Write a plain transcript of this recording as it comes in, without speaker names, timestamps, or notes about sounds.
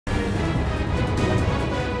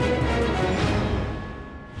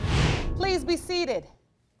please be seated.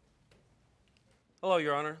 Hello,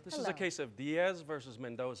 Your Honor. This Hello. is a case of Diaz versus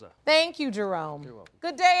Mendoza. Thank you, Jerome. You're welcome.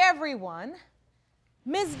 Good day, everyone.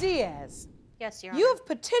 Ms. Diaz. Yes, Your Honor. You've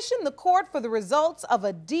petitioned the court for the results of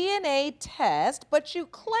a DNA test, but you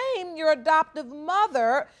claim your adoptive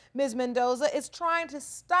mother, Ms. Mendoza, is trying to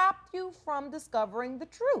stop you from discovering the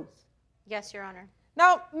truth. Yes, Your Honor.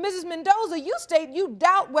 Now, Mrs. Mendoza, you state you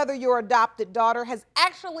doubt whether your adopted daughter has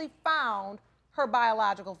actually found her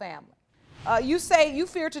biological family. You say you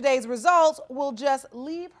fear today's results will just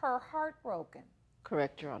leave her heartbroken.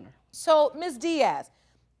 Correct, Your Honor. So, Ms. Diaz,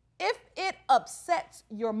 if it upsets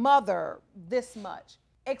your mother this much,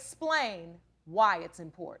 explain why it's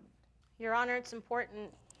important. Your Honor, it's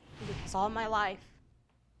important because all my life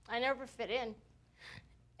I never fit in.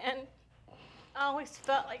 And I always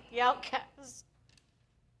felt like the outcast.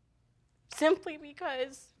 Simply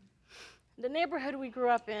because the neighborhood we grew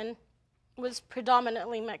up in was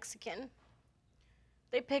predominantly Mexican.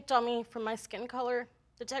 They picked on me for my skin color,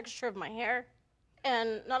 the texture of my hair.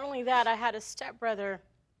 And not only that, I had a stepbrother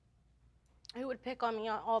who would pick on me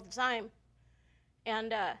all the time.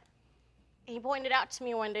 And he pointed out to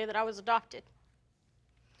me one day that I was adopted.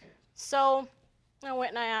 So I went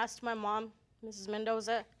and I asked my mom, Mrs.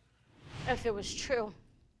 Mendoza, if it was true.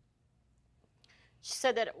 She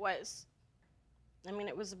said that it was. I mean,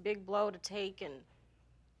 it was a big blow to take, and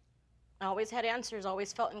I always had answers,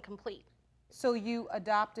 always felt incomplete. So you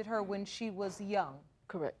adopted her when she was young?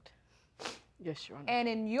 Correct. Yes, Your Honor. And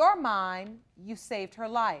in your mind, you saved her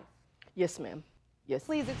life? Yes, ma'am. Yes.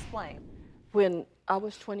 Please explain. When I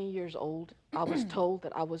was 20 years old, I was told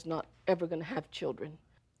that I was not ever going to have children.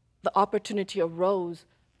 The opportunity arose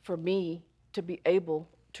for me to be able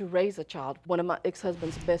to raise a child. One of my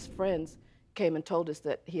ex-husband's best friends came and told us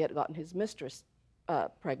that he had gotten his mistress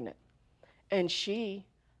pregnant. And he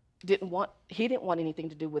didn't want anything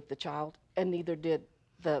to do with the child, and neither did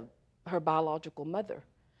her biological mother.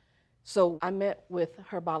 So I met with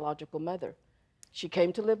her biological mother. She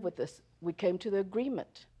came to live with us. We came to the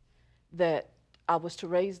agreement that I was to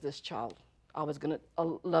raise this child. I was going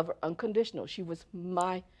to love her unconditional. She was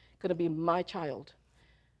going to be my child.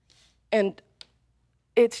 And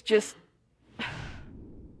it's just,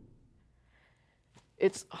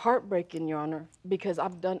 it's heartbreaking, Your Honor, because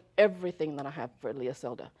I've done everything that I have for Leah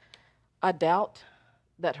Zelda. I doubt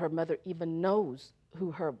that her mother even knows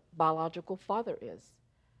who her biological father is.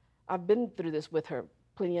 I've been through this with her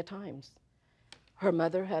plenty of times. Her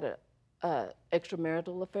mother had an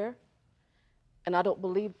extramarital affair, and I don't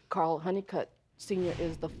believe Carl Honeycutt Sr.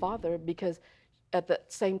 is the father, because at the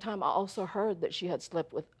same time I also heard that she had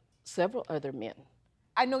slept with several other men.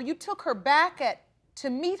 I know you took her back to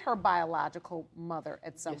meet her biological mother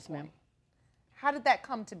at some Yes, point. ma'am. How did that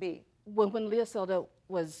come to be? When Leah Zelda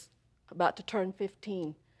was about to turn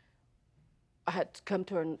 15, I had come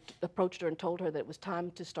to her and approached her and told her that it was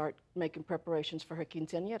time to start making preparations for her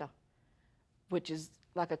quinceañera, which is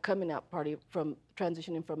like a coming out party from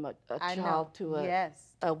transitioning from a child to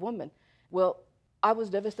a woman. Well, I was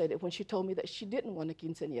devastated when she told me that she didn't want a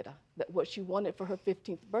quinceañera, that what she wanted for her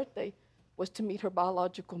 15th birthday was to meet her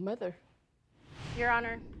biological mother. Your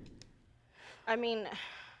Honor, I mean,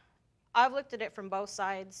 I've looked at it from both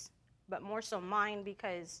sides, but more so mine,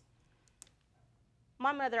 because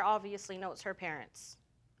my mother obviously knows her parents.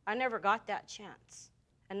 I never got that chance,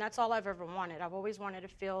 and that's all I've ever wanted. I've always wanted to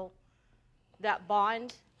feel that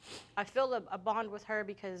bond. I feel a bond with her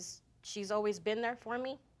because she's always been there for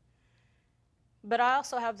me, but I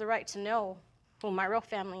also have the right to know who my real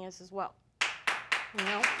family is as well. You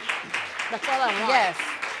know? That's all I want. Yes.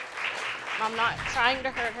 I'm not trying to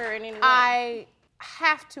hurt her in any way. I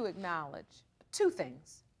have to acknowledge two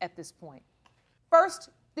things at this point. First,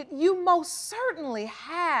 that you most certainly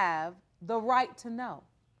have the right to know.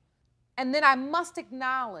 And then I must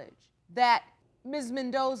acknowledge that Ms.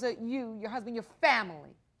 Mendoza, you, your husband, your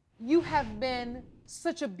family, you have been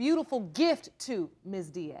such a beautiful gift to Ms.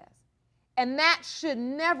 Diaz. And that should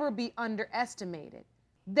never be underestimated.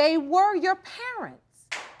 They were your parents.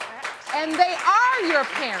 And they are your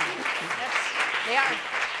parents. Yes, they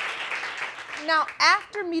are. Now,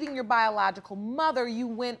 after meeting your biological mother, you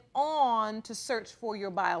went on to search for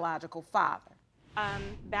your biological father.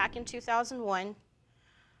 Back in 2001,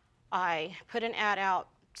 I put an ad out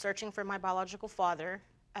searching for my biological father.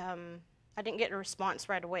 I didn't get a response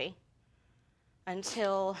right away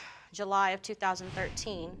until July of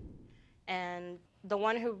 2013. And the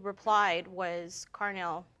one who replied was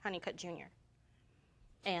Carnell Honeycutt Jr.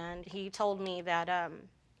 And he told me that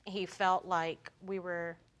he felt like we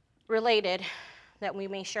were related, that we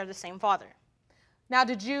may share the same father. Now,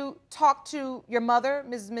 did you talk to your mother,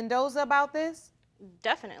 Mrs. Mendoza, about this?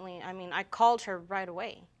 Definitely. I mean, I called her right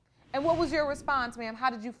away. And what was your response, ma'am? How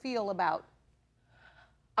did you feel about?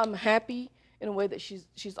 I'm happy in a way that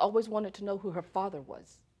she's always wanted to know who her father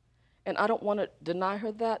was. And I don't want to deny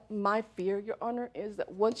her that. My fear, Your Honor, is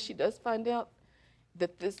that once she does find out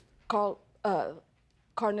that this Carnell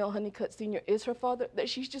Honeycutt Sr. is her father, that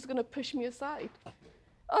she's just going to push me aside.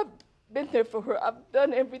 I've been there for her. I've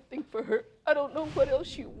done everything for her. I don't know what else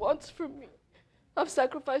she wants from me. I've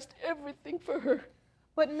sacrificed everything for her.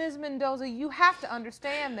 But Ms. Mendoza, you have to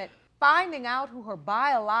understand that finding out who her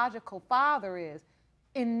biological father is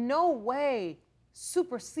in no way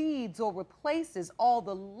supersedes or replaces all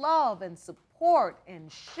the love and support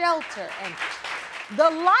and shelter and the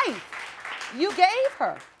life you gave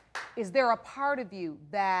her. Is there a part of you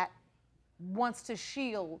that wants to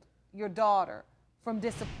shield your daughter from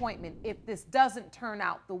disappointment if this doesn't turn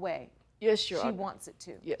out the way Yes, Your Honor. she wants it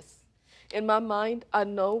to? Yes. In my mind, I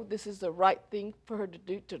know this is the right thing for her to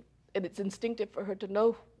do, and it's instinctive for her to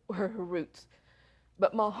know her roots.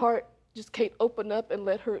 But my heart just can't open up and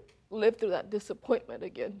let her live through that disappointment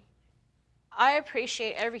again. I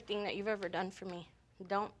appreciate everything that you've ever done for me.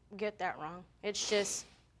 Don't get that wrong. It's just,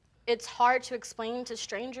 it's hard to explain to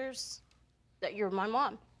strangers that you're my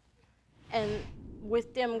mom. And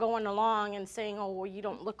with them going along and saying, oh, well, you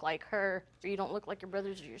don't look like her, or you don't look like your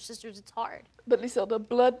brothers or your sisters, it's hard. But Liselda,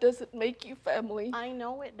 blood doesn't make you family. I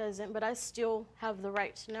know it doesn't, but I still have the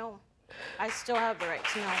right to know. I still have the right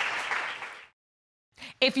to know.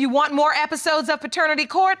 If you want more episodes of Paternity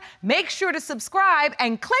Court, make sure to subscribe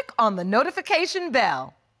and click on the notification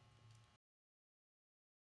bell.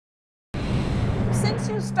 Since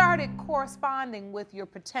you started corresponding with your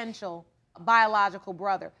potential biological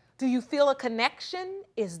brother, do you feel a connection?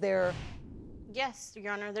 Is there? Yes,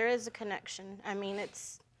 Your Honor, there is a connection. I mean,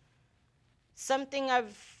 it's something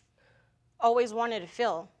I've always wanted to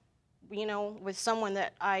feel, you know, with someone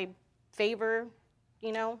that I favor,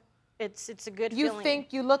 you know. It's a good feeling. You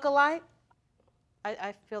think you look alike?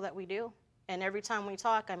 I feel that we do. And every time we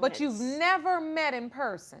talk, I mean, But you've never met in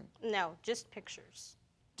person? No, just pictures.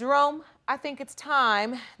 Jerome, I think it's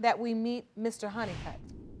time that we meet Mr. Honeycutt.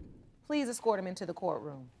 Please escort him into the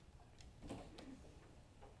courtroom.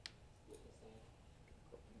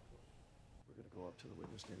 We're going to go up to the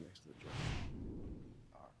witness stand next to the judge.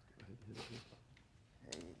 Hey, how you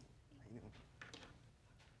doing?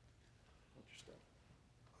 Watch your step.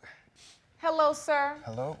 Hello, sir.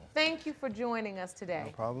 Hello. Thank you for joining us today.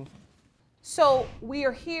 No problem. So we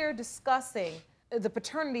are here discussing the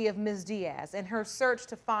paternity of Ms. Diaz and her search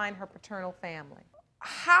to find her paternal family.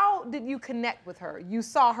 How did you connect with her? You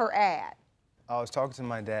saw her ad. I was talking to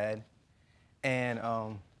my dad, and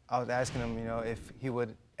I was asking him, you know, if he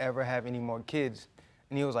would ever have any more kids,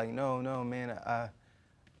 and he was like, no, man.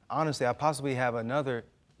 Honestly, I possibly have another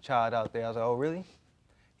child out there. I was like, oh, really?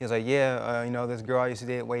 He was like, yeah, you know, this girl I used to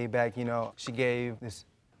date way back, you know, she gave this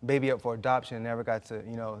baby up for adoption and never got to,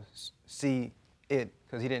 you know, see it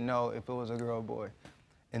because he didn't know if it was a girl or boy.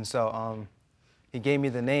 And so he gave me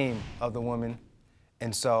the name of the woman,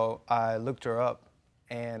 and so I looked her up,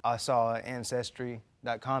 and I saw an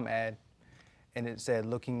Ancestry.com ad, and it said,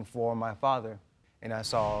 looking for my father. And I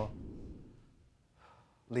saw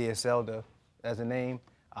Liselda as a name.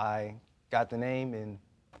 I got the name and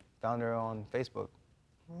found her on Facebook.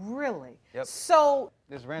 Really? Yep. So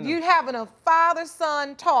Just random. you having a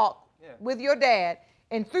father-son talk Yeah. with your dad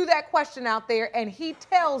and threw that question out there, and he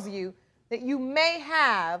tells you that you may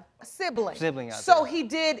have a sibling. Sibling out So there. he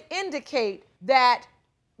did indicate that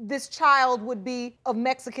this child would be of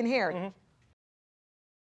Mexican heritage.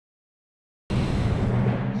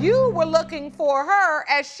 You were looking for her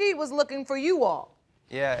as she was looking for you all.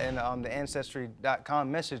 Yeah, and the Ancestry.com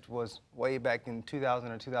message was way back in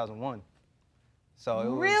 2000 or 2001. So it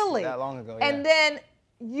was Really? that long ago, yeah. And then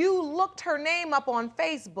you looked her name up on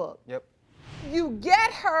Facebook. Yep. You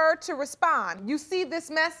get her to respond. You see this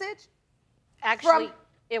message? Actually, From-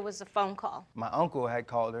 it was a phone call. My uncle had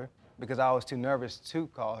called her because I was too nervous to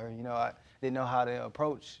call her. You know, I didn't know how to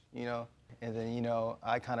approach, you know. And then, you know,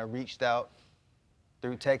 I kind of reached out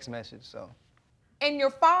through text message, so. And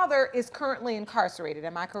your father is currently incarcerated,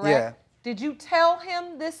 am I correct? Yeah. Did you tell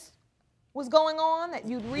him this was going on, that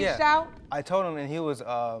you'd reached out? I told him, and he was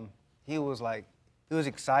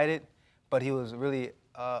excited, but he was really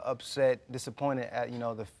upset, disappointed at, you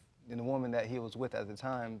know, the woman that he was with at the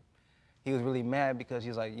time. He was really mad because he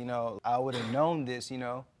was like, you know, I would have known this, you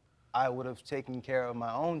know, I would have taken care of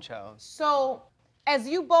my own child. So as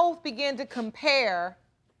you both began to compare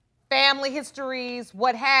family histories,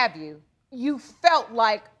 what have you, you felt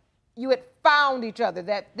like you had found each other,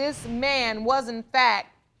 that this man was in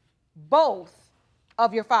fact both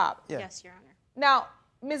of your fathers. Yeah. Yes, Your Honor. Now,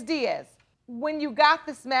 Ms. Diaz, when you got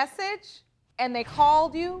this message and they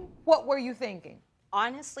called you, what were you thinking?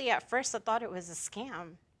 Honestly, at first I thought it was a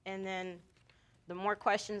scam. And then the more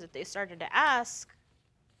questions that they started to ask,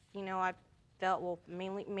 you know, I felt, well,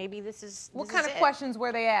 maybe this is What this kind is of it. questions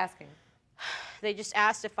were they asking? They just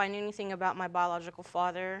asked if I knew anything about my biological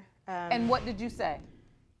father. And what did you say?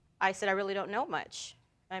 I said I really don't know much.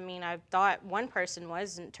 I mean, I thought one person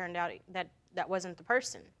was, and it turned out that that wasn't the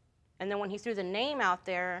person. And then when he threw the name out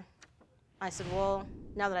there, I said, well,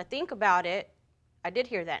 now that I think about it, I did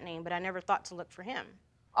hear that name, but I never thought to look for him.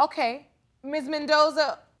 Okay. Ms.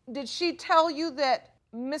 Mendoza, did she tell you that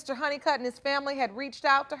Mr. Honeycutt and his family had reached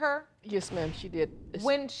out to her? Yes, ma'am, she did.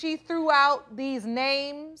 When she threw out these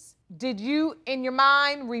names, did you, in your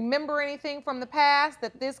mind, remember anything from the past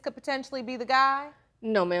that this could potentially be the guy?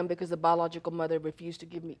 No, ma'am, because the biological mother refused to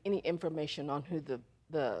give me any information on who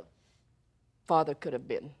the father could have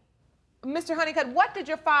been. Mr. Honeycutt, what did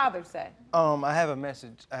your father say? I have a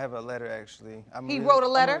message. I have a letter, actually. He wrote a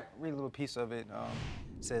letter? I'm gonna read a little piece of it.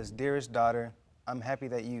 It says, "Dearest daughter, I'm happy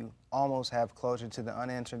that you almost have closure to the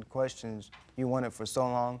unanswered questions you wanted for so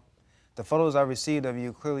long. The photos I received of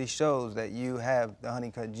you clearly shows that you have the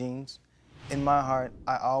Honeycutt genes. In my heart,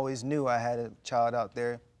 I always knew I had a child out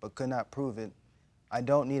there, but could not prove it. I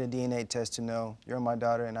don't need a DNA test to know you're my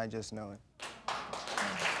daughter, and I just know it."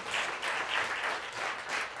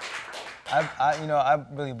 I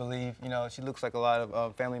really believe, she looks like a lot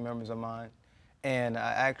of family members of mine. And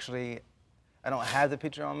I don't have the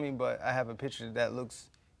picture on me, but I have a picture that looks,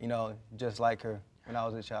 just like her when I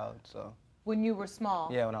was a child, so. When you were small?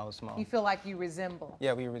 Yeah, when I was small. You feel like you resemble?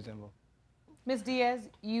 Yeah, we resemble. Ms. Diaz,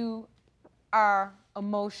 you are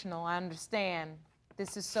emotional, I understand.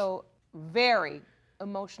 This is so very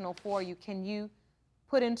emotional for you. Can you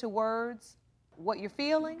put into words what you're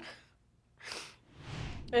feeling?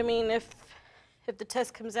 I mean, if the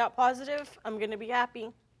test comes out positive, I'm gonna be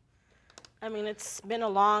happy. I mean, it's been a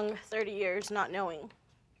long 30 years not knowing.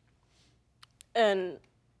 And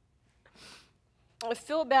I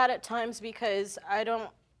feel bad at times because I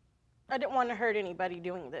didn't want to hurt anybody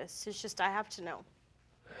doing this. It's just I have to know.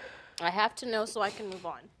 I have to know so I can move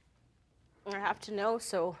on. I have to know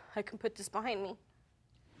so I can put this behind me.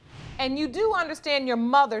 And you do understand your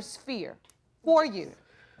mother's fear for you,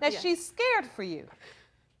 that Yes. she's scared for you. I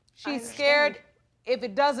She's scared understand. if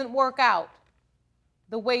it doesn't work out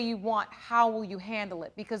the way you want, how will you handle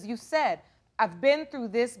it? Because you said, I've been through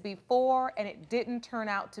this before and it didn't turn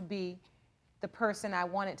out to be the person I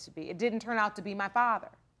wanted to be. It didn't turn out to be my father.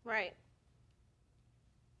 Right.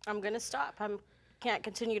 I'm gonna stop. I can't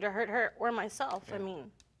continue to hurt her or myself. I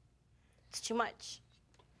mean, it's too much.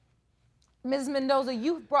 Ms. Mendoza,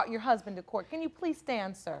 you've brought your husband to court. Can you please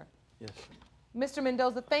stand, sir? Yes. Mr.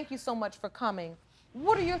 Mendoza, thank you so much for coming.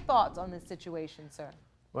 What are your thoughts on this situation, sir?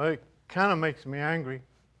 Well, it kind of makes me angry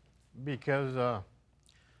because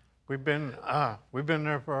we've been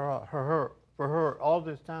there for her all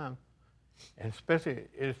this time, and especially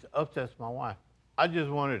it upsets my wife. I just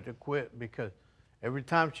wanted to quit because every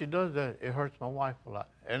time she does that, it hurts my wife a lot,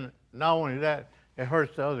 and not only that, it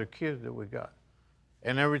hurts the other kids that we got.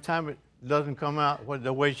 And every time it doesn't come out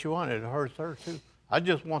the way she wanted, it hurts her too. I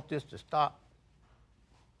just want this to stop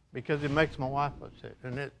because it makes my wife upset,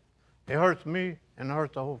 and it hurts me and it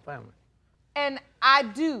hurts the whole family. And I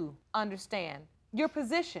do understand your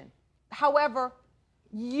position. However,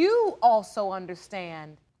 you also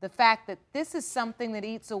understand the fact that this is something that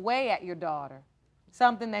eats away at your daughter,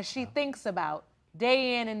 something that she thinks about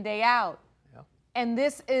day in and day out. Yeah. And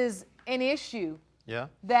this is an issue Yeah.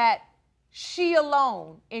 that she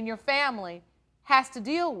alone in your family has to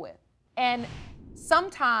deal with. And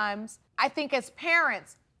sometimes I think as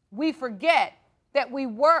parents, we forget that we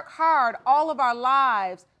work hard all of our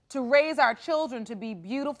lives to raise our children to be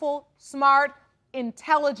beautiful, smart,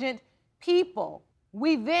 intelligent people.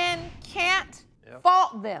 We then can't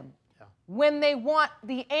fault them when they want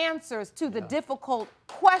the answers to the difficult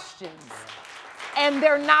questions. And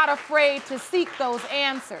they're not afraid to seek those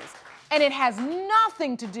answers. And it has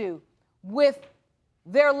nothing to do with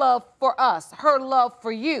their love for us, her love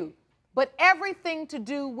for you, but everything to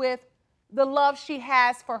do with the love she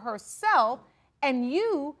has for herself, and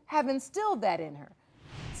you have instilled that in her.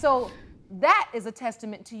 So that is a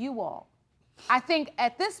testament to you all. I think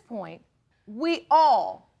at this point, we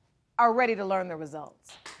all are ready to learn the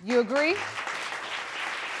results. You agree?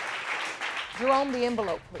 Jerome, the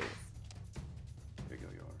envelope, please. Here you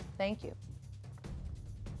go, you are. Thank you.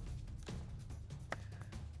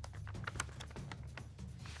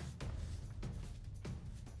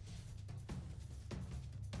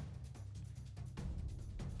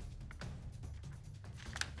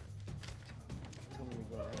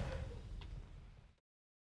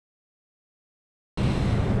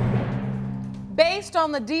 based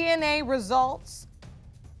on the DNA results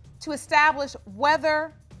to establish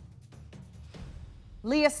whether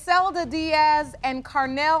Leocelda Diaz and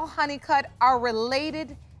Carnell Honeycutt are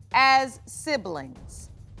related as siblings.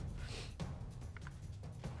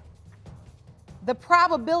 The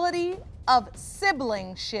probability of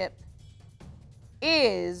siblingship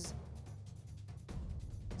is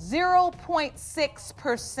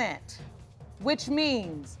 0.6%, which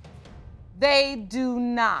means they do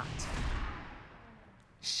not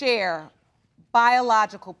share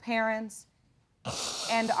biological parents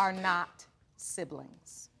and are not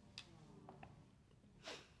siblings.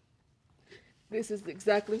 This is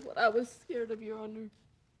exactly what I was scared of, Your Honor.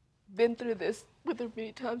 Been through this with her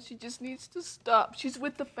many times. She just needs to stop. She's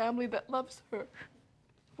with the family that loves her.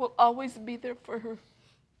 Will always be there for her.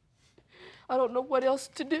 I don't know what else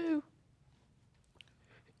to do.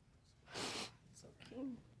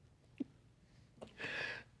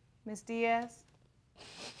 Ms. Diaz?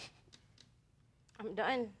 I'm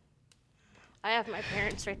done. I have my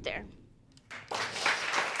parents right there.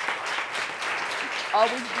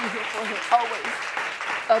 Always be here for her, always.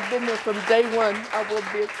 I've been there from day one. I will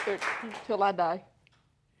be there until I die.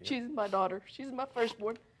 She's my daughter. She's my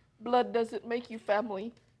firstborn. Blood doesn't make you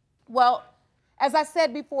family. Well, as I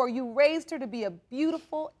said before, you raised her to be a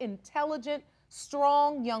beautiful, intelligent,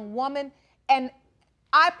 strong young woman. And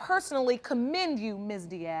I personally commend you, Ms.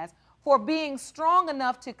 Diaz, for being strong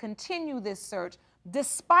enough to continue this search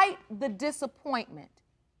despite the disappointment.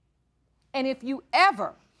 And if you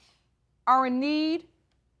ever are in need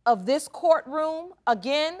of this courtroom,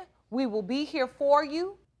 again, we will be here for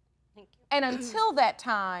you. Thank you. And until that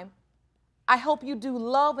time, I hope you do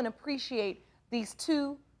love and appreciate these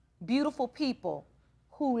two beautiful people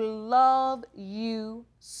who love you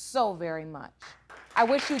so very much. I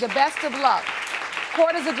wish you the best of luck.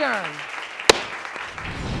 Court is adjourned.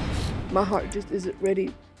 My heart just isn't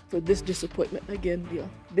ready for this disappointment again, Leah.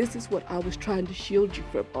 This is what I was trying to shield you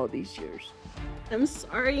from all these years. I'm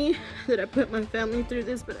sorry that I put my family through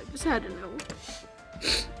this, but I just had to know.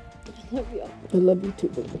 I love you too,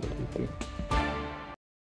 baby.